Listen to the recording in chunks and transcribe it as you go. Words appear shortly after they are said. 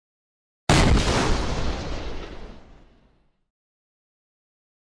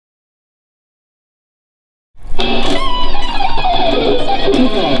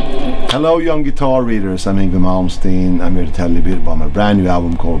Hello young guitar readers, I'm Yngwie Malmsteen. I'm here to tell you a bit about my brand new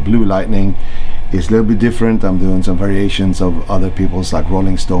album called Blue Lightning. It's a little bit different. I'm doing some variations of other people's like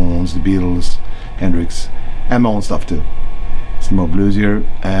Rolling Stones, the Beatles, Hendrix, and my own stuff too. It's more bluesier,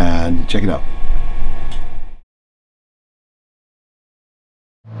 and check it out.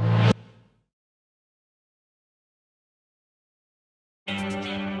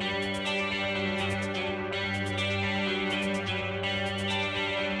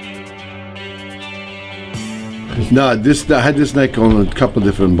 No, I had this neck on a couple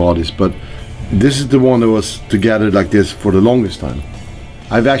different bodies, but this is the one that was together like this for the longest time.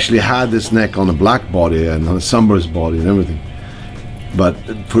 I've actually had this neck on a black body and on a sunburst body and everything, but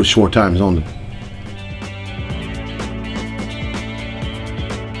for short times only.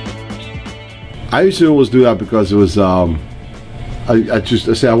 I used to always do that because it was I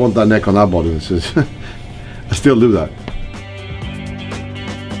say I want that neck on that body. I still do that.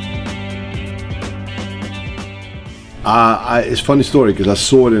 It's a funny story because I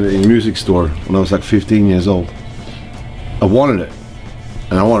saw it in a music store when I was like 15 years old. I wanted it,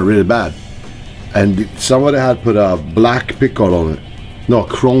 and I wanted it really bad. And somebody had put a black pickguard on it, no, a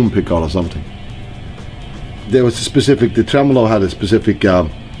chrome pickguard or something. There was a specific, the tremolo had a specific.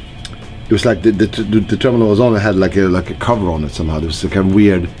 It was like the tremolo was on it had like a cover on it somehow. It was like a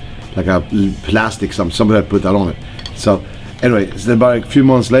weird, like a plastic. Somebody had put that on it. So anyway, so about a few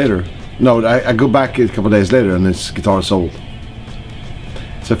months later. No, I go back a couple of days later and this guitar sold.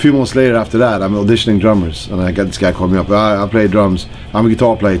 So a few months later after that, I'm auditioning drummers and I got this guy calling me up. I play drums. I'm a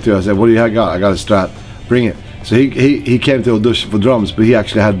guitar player too. I said, what do you got? I got a Strat. Bring it. So he came to audition for drums, but he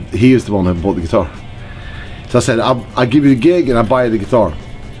is the one who bought the guitar. So I said, I'll give you the gig and I'll buy you the guitar.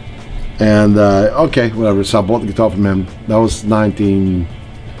 And okay, whatever. So I bought the guitar from him. That was I don't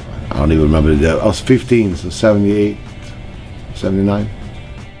even remember the day. I was 15, so 78, 79.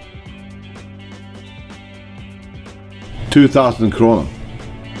 2,000 krona.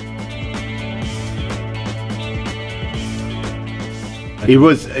 You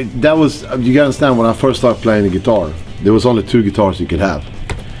gotta understand, when I first started playing the guitar, there was only two guitars you could have.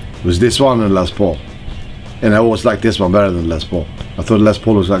 It was this one and Les Paul. And I always liked this one better than Les Paul. I thought Les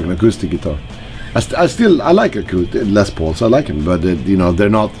Paul was like an acoustic guitar. I like Les Paul, so I like them, but you know, they're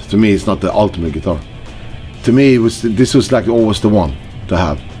not, to me, it's not the ultimate guitar. To me, this was like always the one to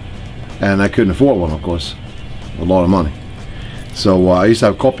have. And I couldn't afford one, of course. A lot of money. So I used to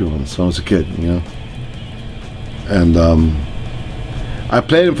have copy ones when I was a kid, you know. And I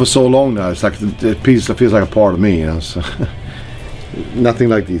played them for so long now. It's like the piece that feels like a part of me, you know. So nothing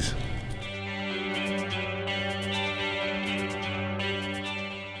like these.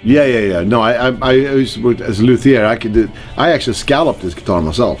 Yeah. No, I used to work as a luthier. I actually scalloped this guitar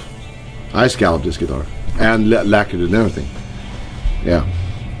myself. I scalloped this guitar and lacquered it and everything. Yeah.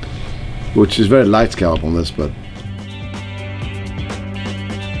 Which is very light scallop on this, but.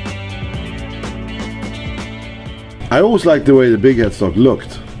 I always liked the way the big headstock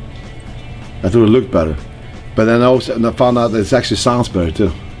looked. I thought it looked better. But then I found out that it actually sounds better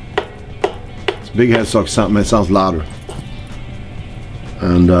too. This big headstock sounds louder.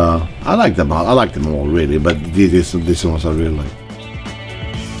 And I like them all. I like them all really, but these ones I really like.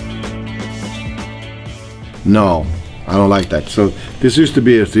 No, I don't like that. So this used to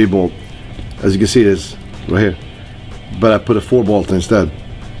be a 3-bolt. As you can see, this right here. But I put a 4-bolt instead.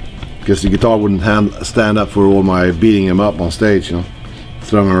 Because the guitar wouldn't stand up for all my beating him up on stage, you know,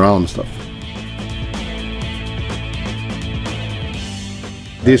 throwing him around and stuff.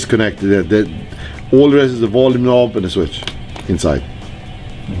 Disconnected. All the rest is the volume knob and the switch inside.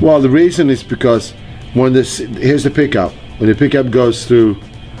 Well, the reason is because when here's the pickup. When the pickup goes through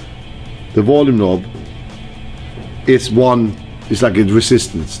the volume knob, it's like a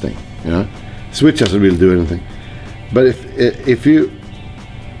resistance thing, you know. Switch doesn't really do anything. But if you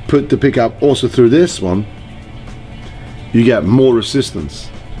put the pickup also through this one, you get more resistance.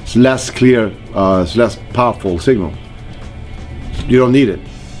 It's less clear, it's less powerful signal. You don't need it,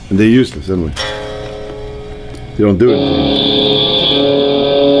 and they're useless anyway. They don't do anything.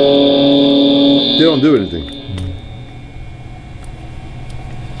 They don't do anything.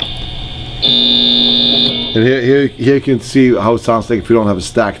 And here you can see how it sounds like if you don't have a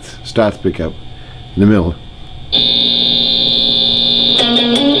stacked Strats pickup in the middle.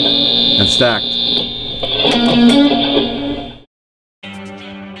 And stacked.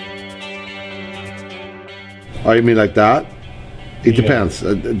 Oh, you mean like that? It depends.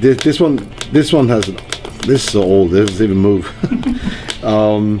 This one has. This is so old. It doesn't even move.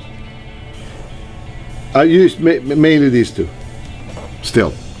 I use mainly these two.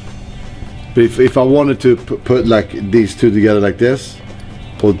 Still. But if I wanted to put like these two together like this,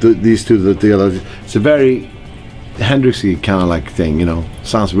 put these two together. It's a very Hendrixy kind of like thing, you know.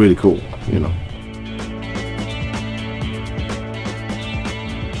 Sounds really cool, you know.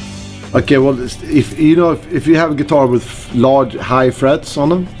 Okay, well, if you know, if you have a guitar with large high frets on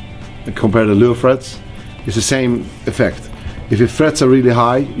them compared to low frets, it's the same effect. If your frets are really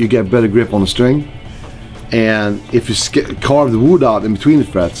high, you get better grip on the string, and if you carve the wood out in between the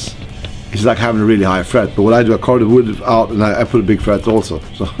frets, it's like having a really high fret. But what I do, I carve the wood out and I put a big fret also,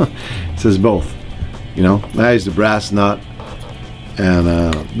 so it says both, you know. That is the brass nut,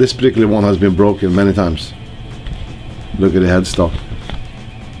 and this particular one has been broken many times. Look at the headstock,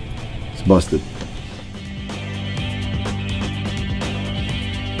 it's busted.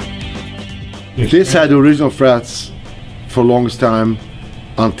 This had the original frets for the longest time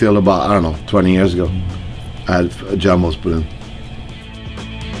until about, I don't know, 20 years ago. I had jumbos put in.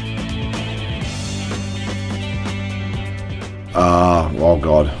 Oh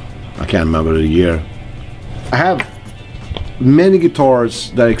God, I can't remember the year. I have many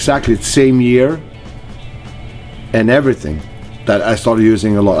guitars that are exactly the same year and everything that I started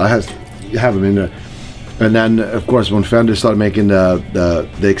using a lot. I have them in there. And then of course when Fender started making the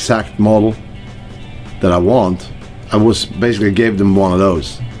exact model that I want, I was basically gave them one of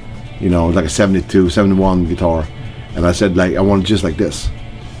those, you know, like a 72, 71 guitar, and I said like I want it just like this.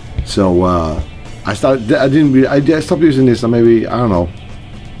 So I stopped using this maybe, I don't know,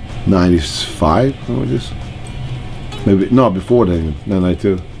 95, something like this. Maybe no, before then,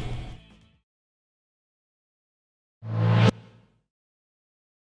 92.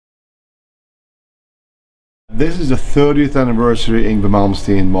 This is the 30th anniversary Yngwie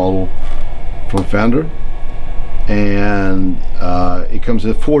Malmsteen model from Fender, and it comes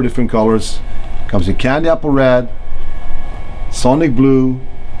in 4 different colors. It comes in candy apple red, sonic blue,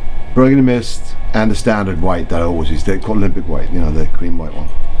 burgundy mist, and the standard white that I always use. They call Olympic white, you know, the cream white one.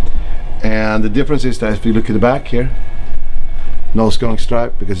 And the difference is that if you look at the back here, no skunk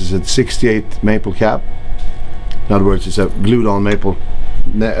stripe, because it's a 68 maple cap. In other words, it's a glued on maple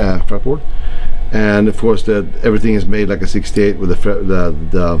fretboard. And of course everything is made like a 68 with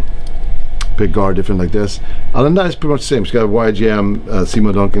the pick guard different like this. Other than that, it's pretty much the same. It's got YGM,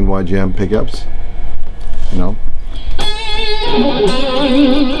 Seymour Duncan YGM pickups, you know.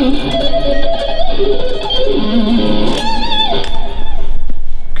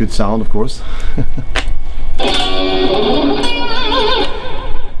 Good sound, of course.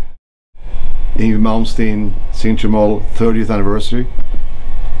 Yngwie Malmsteen signature model, 30th anniversary.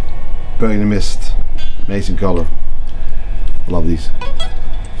 Burgundy mist, amazing color. Love these.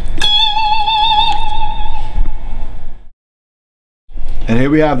 And here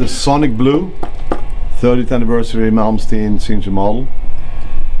we have the Sonic Blue, 30th anniversary Malmsteen signature model.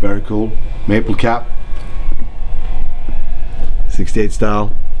 Very cool. Maple cap, 68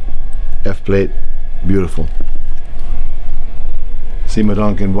 style, F plate, beautiful. Seymour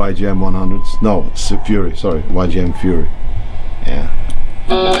Duncan YGM 100s. No, Fury, sorry, YGM Fury. Yeah.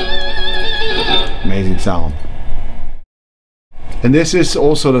 Amazing sound. And this is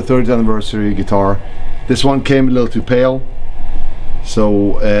also the 30th anniversary guitar. This one came a little too pale,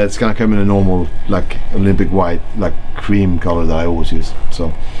 so it's gonna come in a normal, like Olympic white, like cream color that I always use.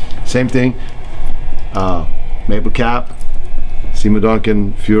 So same thing, maple cap, Seymour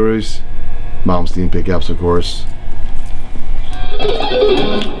Duncan Furies, Malmsteen pickups, of course.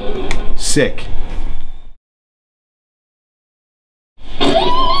 Sick.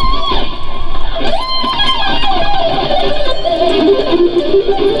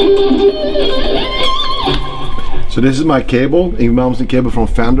 So this is my cable, Yngwie Malmsteen cable from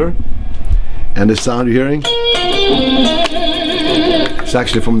Fender, and the sound you're hearing, it's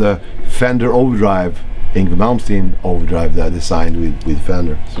actually from the Fender overdrive, Yngwie Malmsteen overdrive that I designed with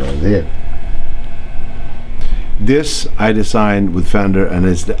Fender. So there. This I designed with Fender, and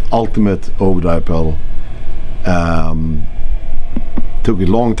it's the ultimate overdrive pedal. Took a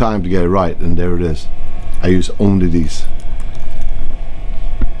long time to get it right, and there it is. I use only these.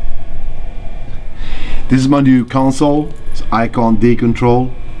 This is my new console. It's Icon D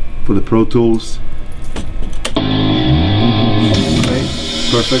Control for the Pro Tools. Okay,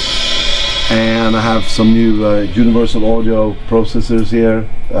 perfect. And I have some new universal audio processors here.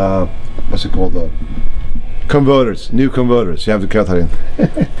 What's it called? Converters, new converters. You have to cut that in.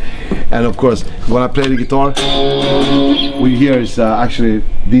 And of course, when I play the guitar, we hear is actually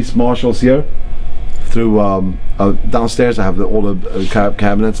these Marshalls here. Through downstairs, I have all the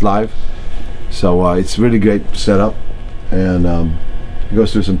cabinets live. So it's really great setup, and it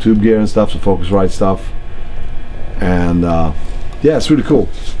goes through some tube gear and stuff, some Focusrite stuff, and yeah, it's really cool.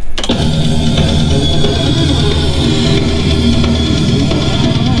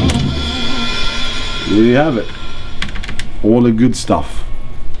 there you have it. All the good stuff.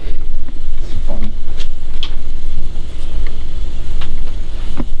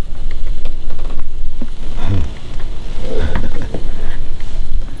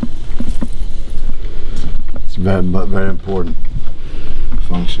 It's very important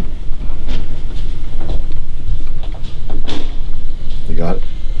function. You got it?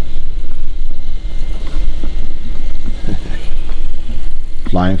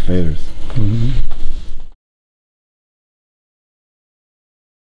 Flying faders. Mm-hmm.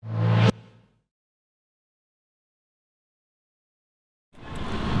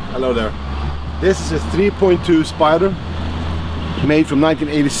 Hello there. This is a 3.2 Spider made from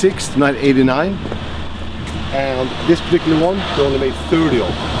 1986 to 1989, and this particular one they only made 30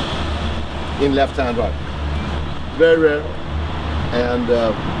 of in left-hand drive. Very rare, and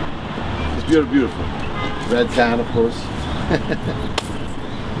it's beautiful. Red tan, of course.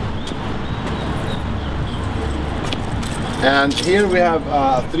 And here we have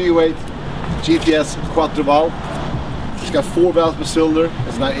a 308 GTS Quattro valve. It's got 4 valves per cylinder.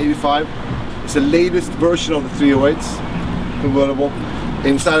 It's 985. It's the latest version of the 308s, convertible.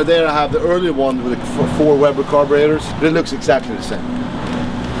 Inside of there I have the earlier one with the 4 Weber carburetors, but it looks exactly the same.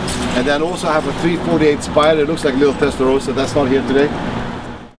 And then also I have a 348 Spider. It looks like a little Testarossa. That's not here today.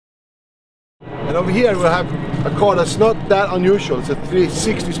 And over here we have a car that's not that unusual. It's a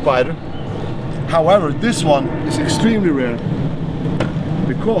 360 Spider. However, this one is extremely rare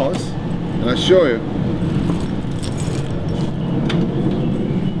because, and I'll show you,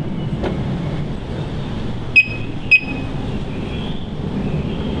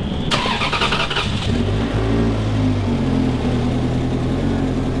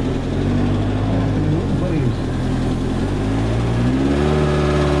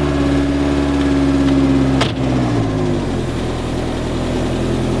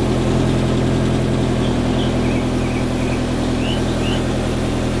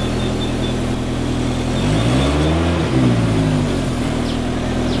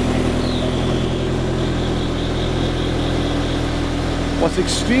 what's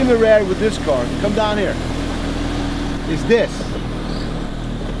extremely rare with this car, come down here, is this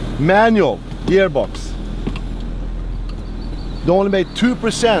manual gearbox. They only made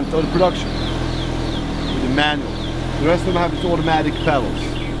 2% of the production with the manual. The rest of them have its automatic pedals,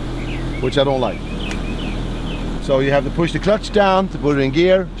 which I don't like. So you have to push the clutch down to put it in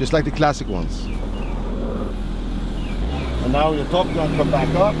gear, just like the classic ones. And now the top gun come back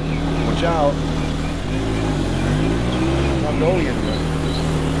up. Watch out. Not going anywhere.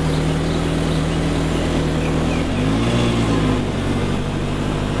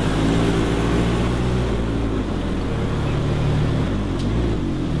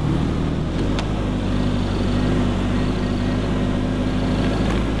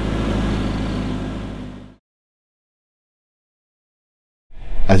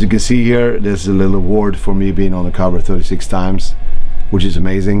 As you can see here, there's a little award for me being on the cover 36 times, which is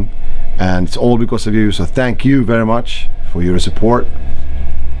amazing, and it's all because of you, so thank you very much for your support.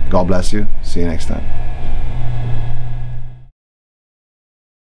 God bless you. See you next time.